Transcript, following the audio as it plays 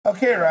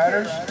Okay,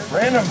 riders,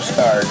 random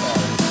start.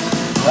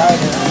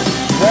 Riders,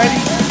 ready?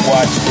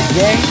 Watch the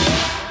game.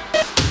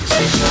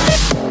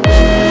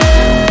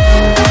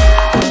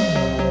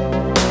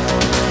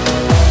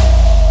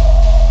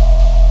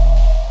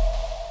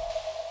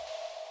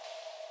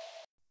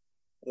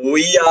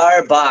 We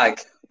are back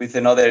with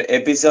another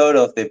episode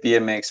of the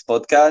BMX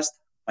podcast.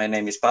 My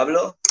name is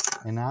Pablo.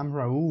 And I'm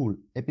Raul,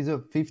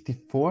 episode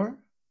 54.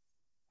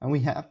 And we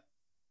have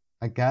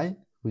a guy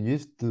who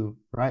used to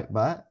ride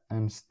bad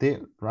and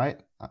still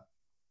ride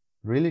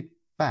really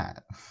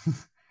bad.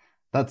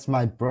 That's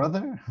my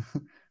brother,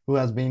 who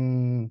has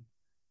been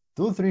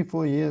 2, 3,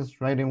 4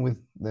 years riding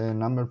with the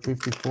number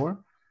 54.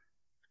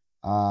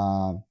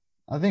 I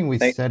think we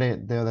Thank, said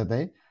it the other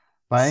day.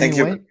 But thank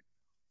you. anyway,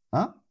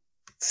 huh?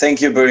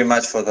 Thank you very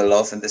much for the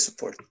love and the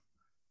support.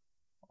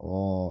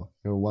 Oh,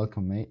 you're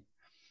welcome, mate.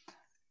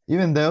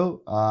 Even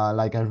though,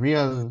 like a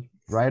real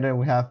rider,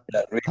 we have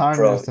Yeah, really Turner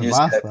pro. You said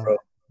Sebasta pro.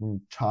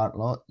 from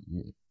Charlotte,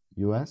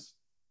 US.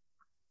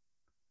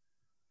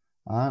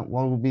 What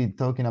we'll be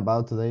talking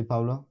about today,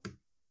 Pablo?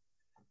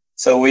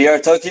 So we are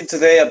talking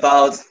today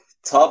about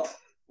top.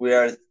 We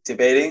are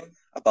debating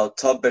about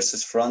top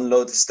versus front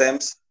load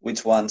stems.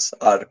 Which ones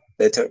are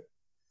better,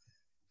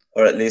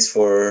 or at least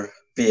for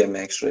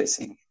BMX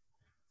racing.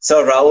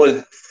 So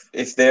Raul,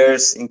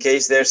 in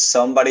case there's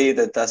somebody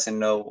that doesn't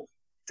know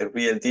the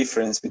real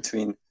difference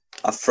between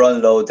a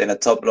front load and a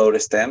top load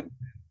stem,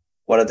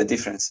 what are the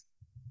difference?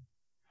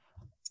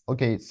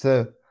 Okay,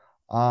 so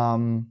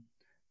on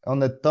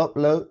the top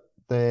load,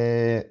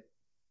 the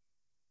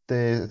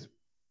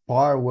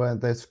part where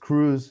the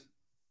screws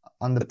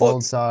and the The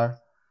bolts bolts.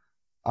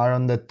 are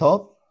on the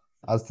top,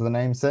 as the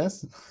name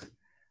says,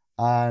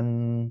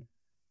 and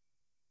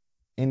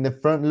in the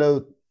front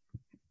load,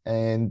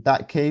 in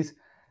that case,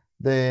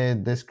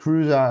 the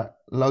screws are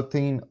locked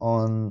in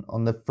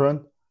on the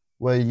front,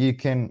 where you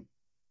can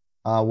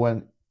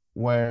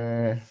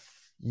where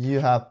you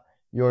have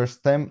your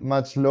stem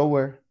much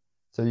lower,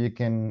 so you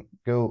can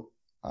go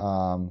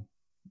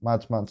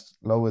much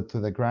lower to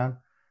the ground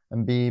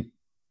and be,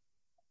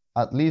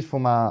 at least for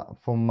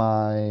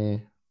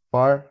my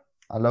part,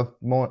 I love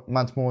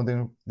much more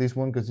than this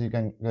one, because you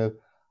can go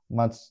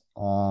much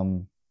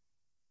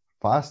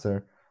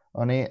faster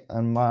on it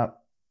and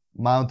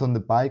mount on the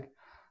bike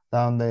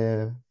down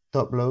the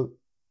top load.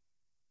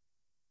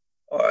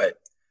 All right.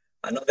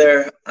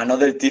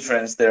 Another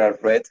difference that I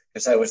read,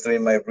 because I was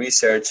doing my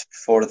research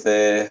before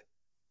the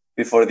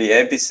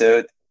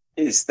episode,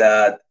 is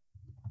that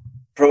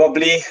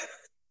probably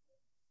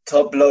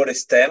top load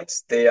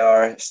stems, they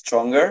are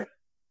stronger.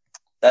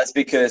 That's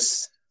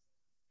because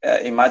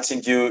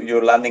imagine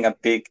you're landing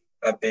you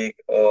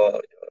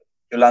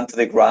land to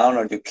the ground,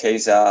 or you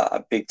case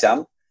a big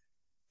jump.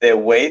 The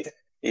weight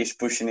is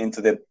pushing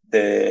into the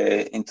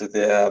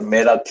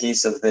metal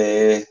piece of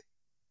the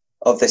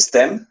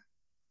stem.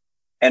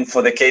 And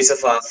for the case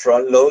of a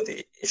front load,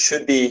 it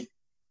should be,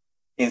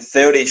 in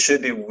theory, it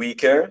should be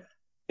weaker.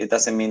 It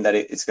doesn't mean that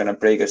it's going to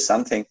break or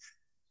something.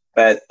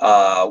 But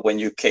when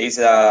you case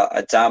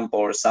a jump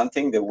or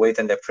something, the weight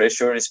and the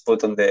pressure is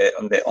put on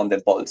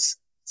the bolts.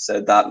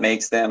 So that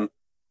makes them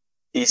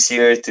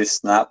easier to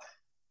snap.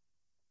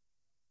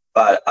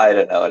 But I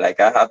don't know.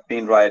 Like, I have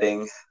been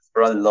riding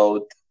front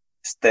load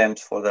stems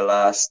for the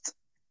last,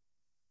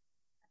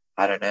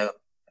 I don't know,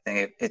 I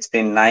think it's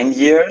been 9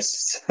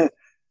 years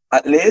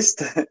at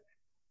least.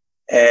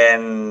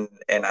 And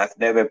I've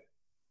never,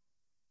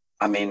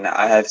 I mean,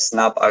 I have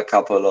snapped a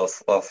couple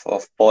of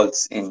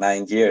bolts in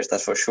 9 years,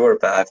 that's for sure,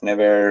 but I've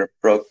never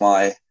broke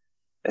my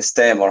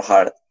stem or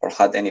had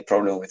any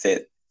problem with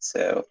it.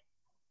 So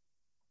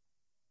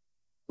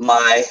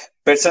my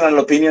personal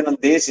opinion on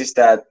this is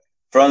that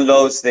front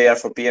loads, they are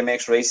for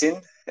BMX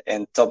racing,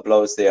 and top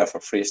loads, they are for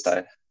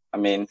freestyle. I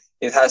mean,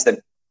 it has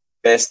the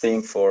best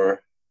thing for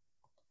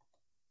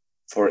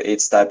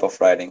each type of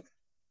riding.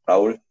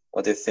 Raul,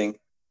 what do you think?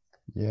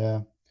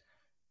 Yeah.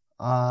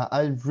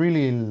 I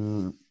really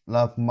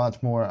love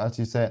much more, as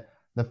you said,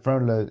 the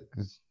front load,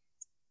 because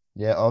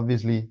yeah,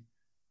 obviously,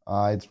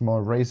 it's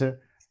more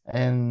racer,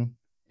 and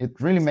it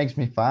really makes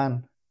me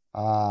fun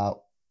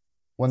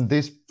when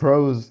these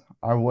pros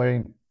are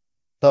wearing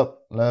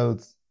top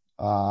loads,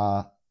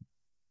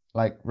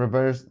 like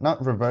reverse,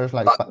 not reverse,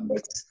 like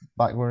Backwards.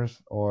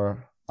 backwards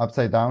or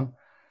upside down,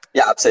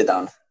 Yeah, upside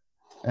down.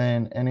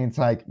 and it's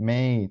like,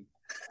 mate,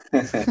 I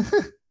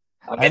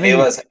I mean,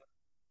 think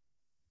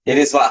it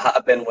is what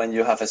happened when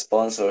you have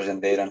sponsors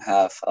and they don't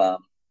have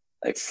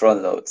like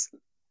front loads.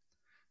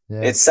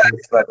 yeah, It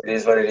sucks, but it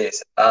is what it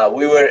is.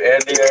 We were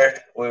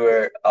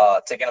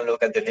taking a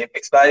look at the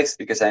Olympics bikes,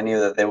 because I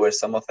knew that there were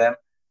some of them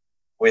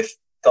with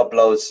top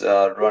loads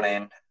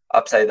running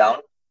upside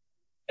down.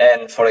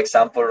 And for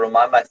example,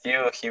 Roman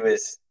Mathieu, he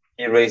raced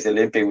the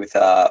Olympic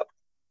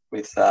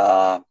with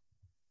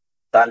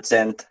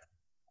tangent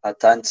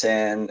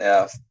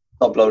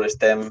top load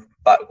stem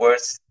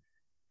backwards.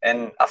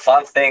 And a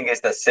fun thing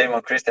is that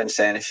Simon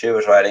Christensen, she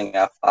was riding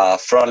a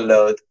front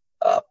load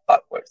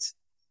backwards.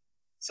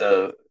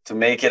 So to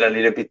make it a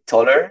little bit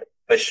taller,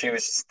 but she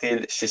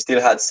still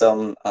had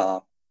some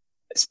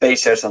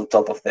spacers on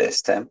top of the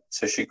stem,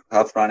 so she could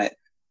have run it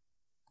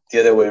the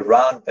other way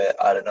around. But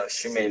I don't know,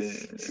 she may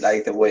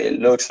like the way it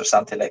looks or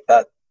something like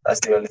that. That's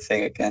the only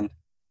thing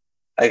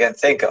I can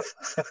think of.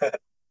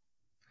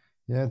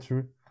 Yeah,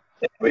 true.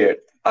 Weird.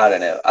 I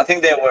don't know. I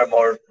think there were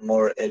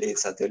more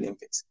elites at the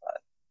Olympics,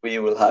 but we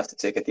will have to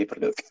take a deeper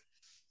look.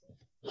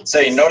 So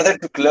in order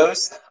to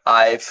close,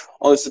 I've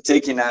also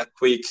taken a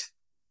quick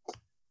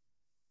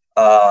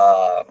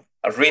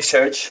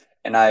research,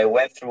 and I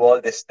went through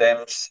all the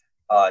stems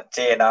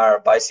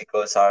JNR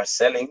bicycles are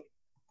selling,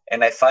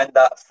 and I found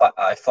out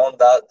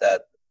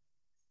that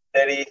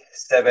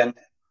 37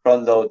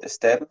 front load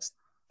stems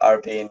are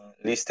being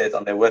listed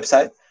on their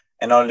website,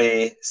 and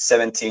only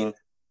 17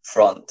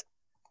 front.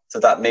 So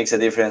that makes a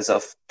difference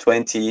of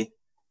 20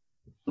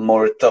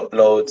 more top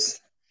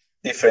loads,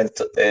 different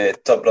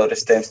top load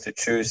stems to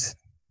choose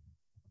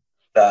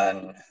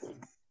than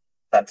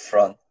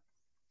front.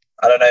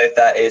 I don't know if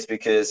that is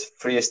because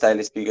freestyle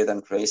is bigger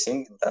than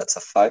racing. That's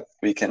a fact.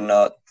 We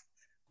cannot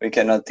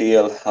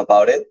deal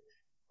about it.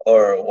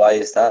 Or why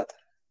is that?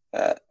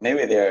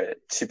 Maybe they're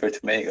cheaper to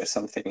make or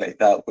something like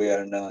that. We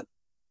are not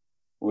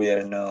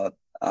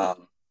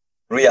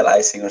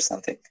realizing or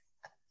something.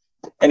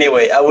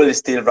 Anyway, I will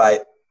still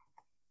ride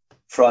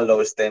front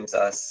load stems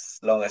as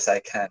long as I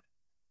can.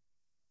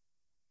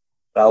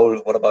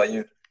 Raul, what about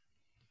you?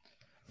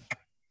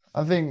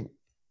 I think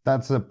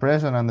that's the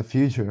present, and the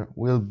future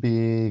will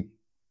be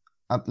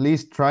at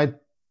least try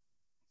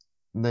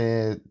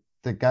the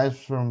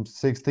guys from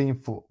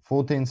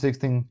 14,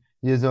 16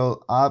 years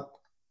old up,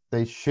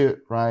 they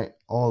should ride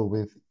all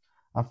with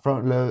a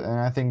front load, and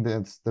I think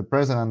that's the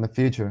present and the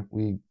future.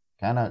 We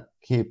cannot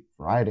keep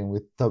riding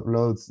with top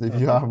loads if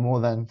you are more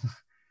than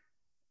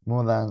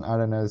I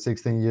don't know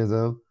 16 years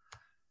old.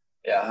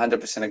 Yeah,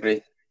 100%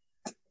 agree.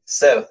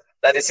 So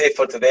that is it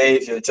for today.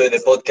 If you enjoyed the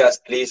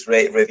podcast, please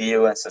rate,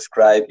 review, and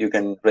subscribe. You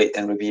can rate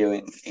and review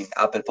in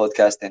Apple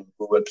Podcast and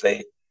Google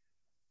Play.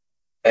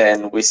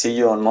 And we see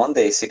you on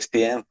Monday, 6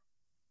 p.m.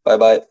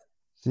 Bye-bye.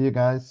 See you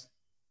guys.